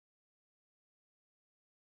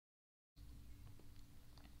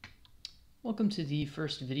Welcome to the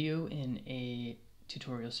first video in a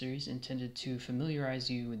tutorial series intended to familiarize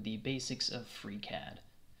you with the basics of FreeCAD.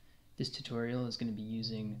 This tutorial is going to be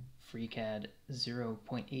using FreeCAD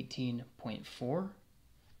 0.18.4.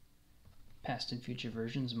 Past and future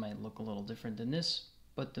versions might look a little different than this,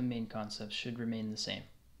 but the main concepts should remain the same.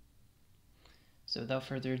 So without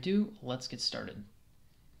further ado, let's get started.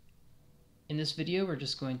 In this video, we're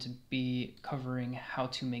just going to be covering how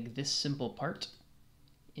to make this simple part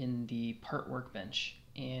in the part workbench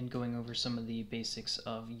and going over some of the basics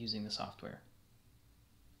of using the software.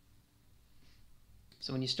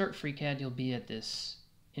 So when you start FreeCAD, you'll be at this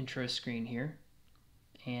intro screen here,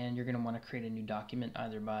 and you're going to want to create a new document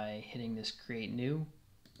either by hitting this create new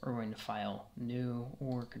or going to file new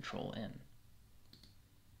or control N.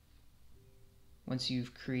 Once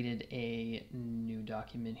you've created a new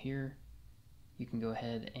document here, you can go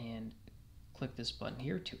ahead and click this button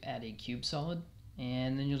here to add a cube solid,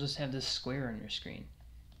 and then you'll just have this square on your screen.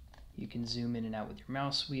 You can zoom in and out with your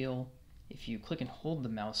mouse wheel. If you click and hold the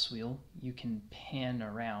mouse wheel, you can pan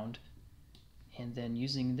around, and then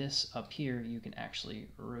using this up here, you can actually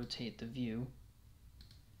rotate the view,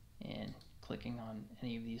 and clicking on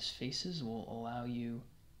any of these faces will allow you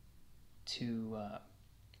to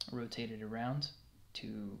rotate it around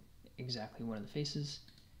to exactly one of the faces.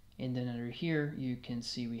 And then under here, you can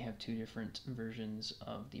see we have two different versions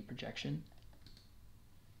of the projection,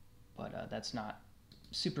 but that's not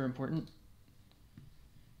super important.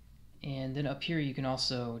 And then up here, you can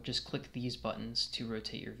also just click these buttons to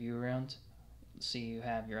rotate your view around. So you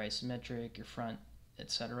have your isometric, your front,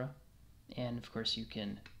 etc. And of course, you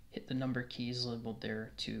can hit the number keys labeled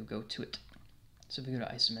there to go to it. So if we go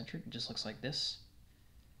to isometric, it just looks like this.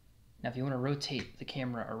 Now, if you want to rotate the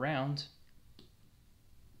camera around,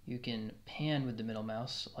 you can pan with the middle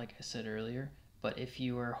mouse, like I said earlier, but if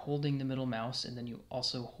you are holding the middle mouse and then you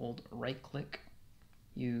also hold right click,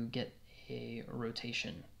 you get a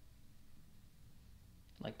rotation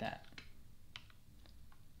like that.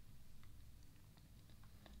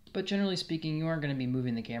 But generally speaking, you aren't going to be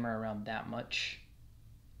moving the camera around that much,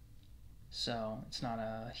 so it's not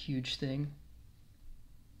a huge thing.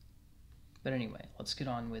 But anyway, let's get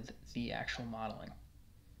on with the actual modeling.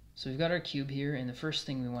 So we've got our cube here, and the first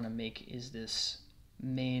thing we want to make is this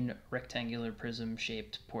main rectangular prism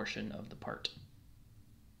shaped portion of the part.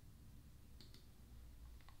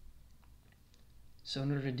 So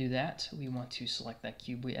in order to do that, we want to select that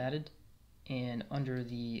cube we added, and under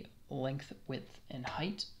the length, width, and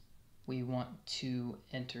height, we want to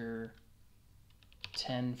enter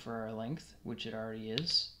 10 for our length, which it already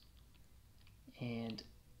is, and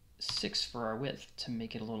 6 for our width to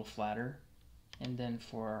make it a little flatter, and then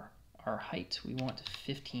for our height, we want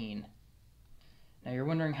 15. Now you're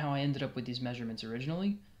wondering how I ended up with these measurements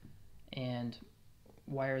originally, and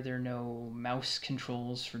why are there no mouse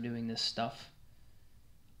controls for doing this stuff?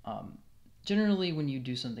 Generally, when you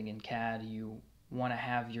do something in CAD, you want to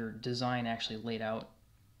have your design actually laid out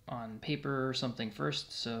on paper or something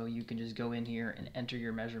first, so you can just go in here and enter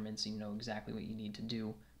your measurements and you know exactly what you need to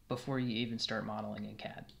do before you even start modeling in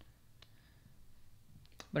CAD.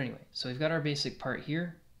 But anyway, so we've got our basic part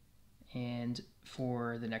here, and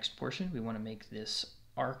for the next portion, we want to make this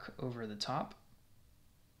arc over the top.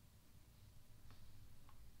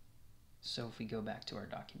 So if we go back to our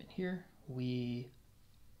document here, we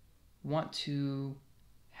want to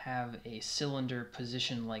have a cylinder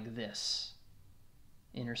position like this,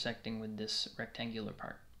 intersecting with this rectangular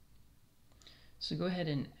part. So go ahead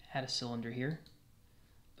and add a cylinder here,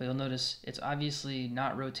 but you'll notice it's obviously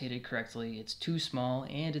not rotated correctly, it's too small,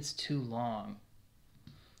 and it's too long.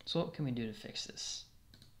 So what can we do to fix this?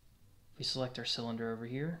 We select our cylinder over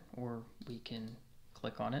here, or we can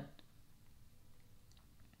click on it.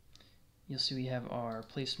 You'll see we have our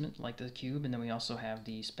placement like the cube, and then we also have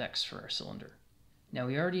the specs for our cylinder. Now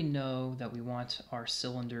we already know that we want our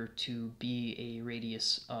cylinder to be a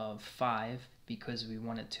radius of 5 because we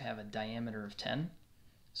want it to have a diameter of 10.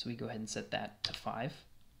 So we go ahead and set that to 5.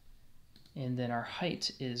 And then our height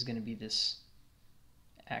is going to be this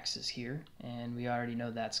axis here, and we already know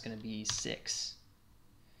that's going to be 6.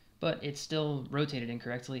 But it's still rotated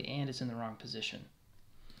incorrectly and it's in the wrong position.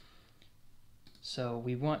 So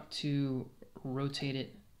we want to rotate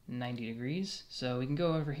it 90 degrees. So we can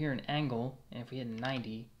go over here and angle, and if we hit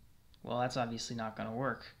 90, well, that's obviously not going to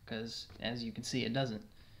work because, as you can see, it doesn't.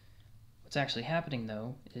 What's actually happening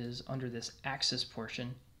though is under this axis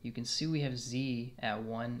portion, you can see we have Z at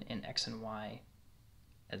 1 and X and Y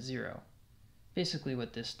at 0. Basically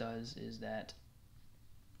what this does is that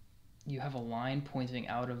you have a line pointing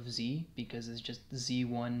out of Z because it's just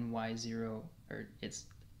Z1, Y0, or it's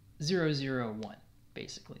 0, 0, 1,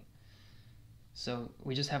 basically. So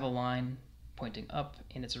we just have a line pointing up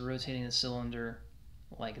and it's rotating the cylinder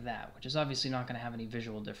like that, which is obviously not going to have any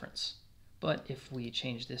visual difference. But if we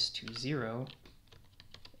change this to 0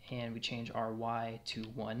 and we change our Y to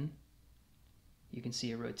 1, you can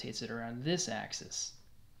see it rotates it around this axis.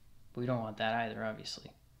 But we don't want that either, obviously.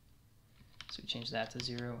 So we change that to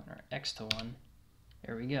 0 and our X to 1.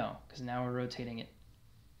 There we go, because now we're rotating it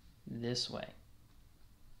this way.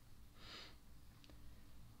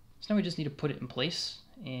 So now we just need to put it in place,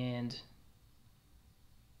 and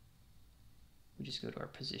we just go to our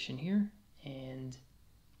position here, and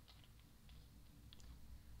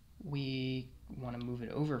we want to move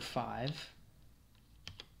it over 5,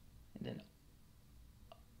 and then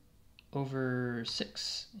over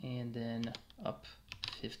 6, and then up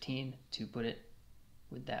 15 to put it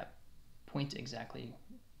with that point exactly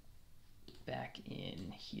back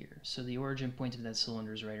in here. So the origin point of that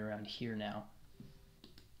cylinder is right around here now.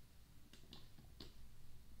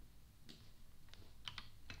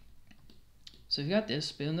 So we've got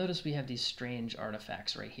this, but you'll notice we have these strange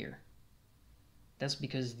artifacts right here. That's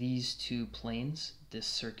because these two planes, this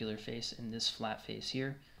circular face and this flat face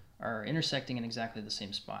here, are intersecting in exactly the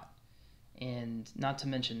same spot. And not to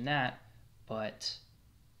mention that, but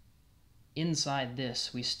inside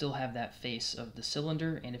this, we still have that face of the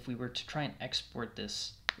cylinder, and if we were to try and export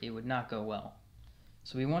this, it would not go well.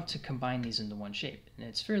 So we want to combine these into one shape, and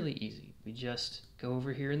it's fairly easy. We just go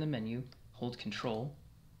over here in the menu, hold Control,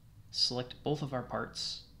 select both of our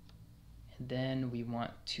parts, and then we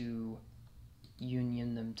want to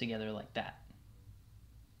union them together like that.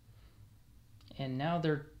 And now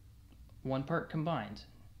they're one part combined.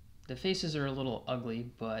 The faces are a little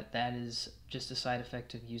ugly, but that is just a side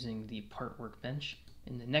effect of using the part workbench.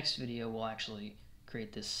 In the next video, we'll actually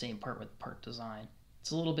create this same part with part design.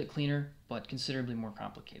 It's a little bit cleaner, but considerably more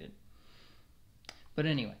complicated. But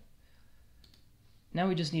anyway, now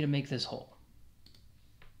we just need to make this whole.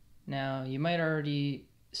 Now, you might already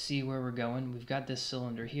see where we're going. We've got this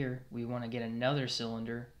cylinder here. We want to get another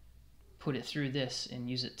cylinder, put it through this, and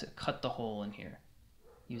use it to cut the hole in here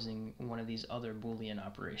using one of these other Boolean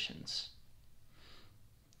operations.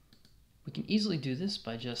 We can easily do this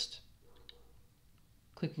by just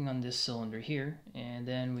clicking on this cylinder here, and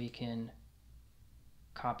then we can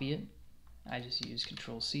copy it. I just use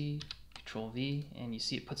Control-C, Control-V, and you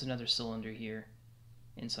see it puts another cylinder here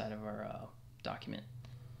inside of our document.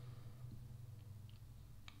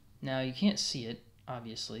 Now you can't see it,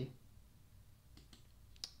 obviously,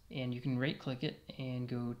 and you can right click it and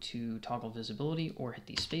go to toggle visibility or hit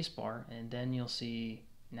the space bar, and then you'll see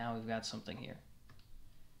now we've got something here.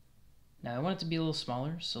 Now I want it to be a little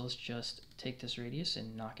smaller, so let's just take this radius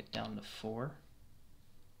and knock it down to 4.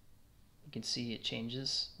 You can see it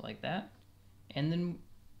changes like that, and then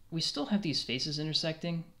we still have these faces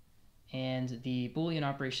intersecting, and the Boolean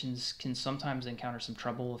operations can sometimes encounter some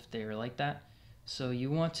trouble if they're like that. So you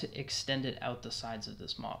want to extend it out the sides of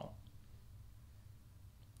this model.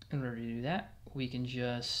 In order to do that, we can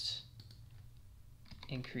just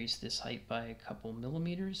increase this height by a couple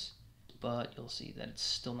millimeters, but you'll see that it's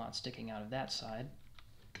still not sticking out of that side.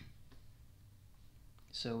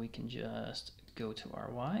 So we can just go to our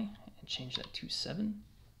Y and change that to 7,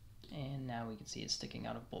 and now we can see it sticking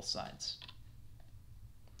out of both sides.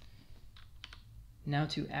 Now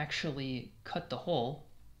to actually cut the hole,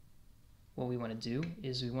 what we want to do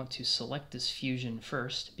is we want to select this fusion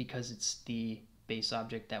first because it's the base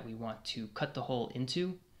object that we want to cut the hole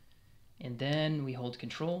into, and then we hold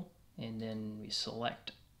Control and then we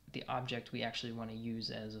select the object we actually want to use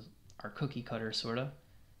as our cookie cutter, sort of.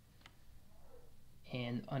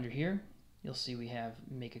 And under here you'll see we have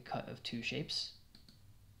make a cut of 2 shapes,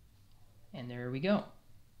 and there we go.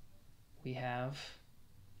 We have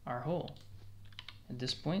our hole. At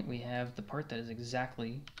this point we have the part that is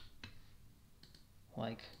exactly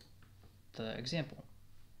like the example.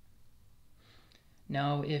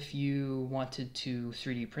 Now if you wanted to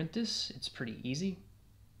 3D print this, it's pretty easy.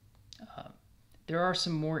 There are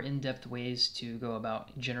some more in-depth ways to go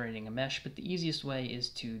about generating a mesh, but the easiest way is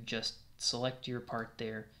to just select your part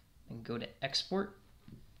there and go to Export,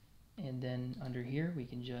 and then under here we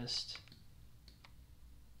can just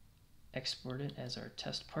export it as our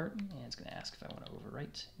test part, and it's going to ask if I want to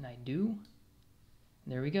overwrite, and I do.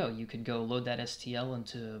 There we go. You could go load that STL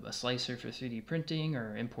into a slicer for 3D printing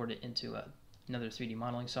or import it into another 3D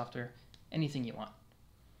modeling software, anything you want.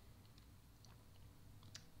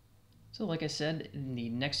 So like I said, in the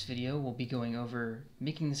next video we'll be going over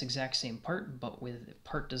making this exact same part but with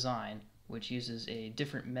part design, which uses a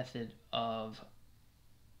different method of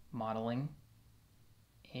modeling,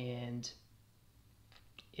 and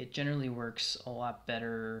it generally works a lot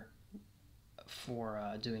better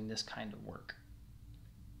for doing this kind of work.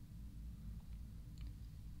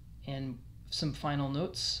 And some final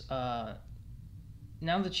notes.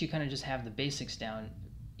 Now that you kind of just have the basics down,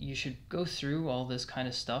 you should go through all this kind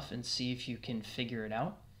of stuff and see if you can figure it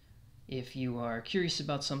out. If you are curious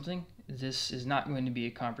about something, this is not going to be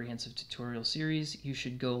a comprehensive tutorial series. You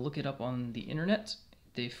should go look it up on the internet.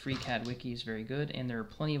 The FreeCAD wiki is very good, and there are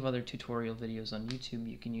plenty of other tutorial videos on YouTube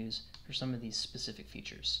you can use for some of these specific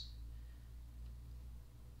features.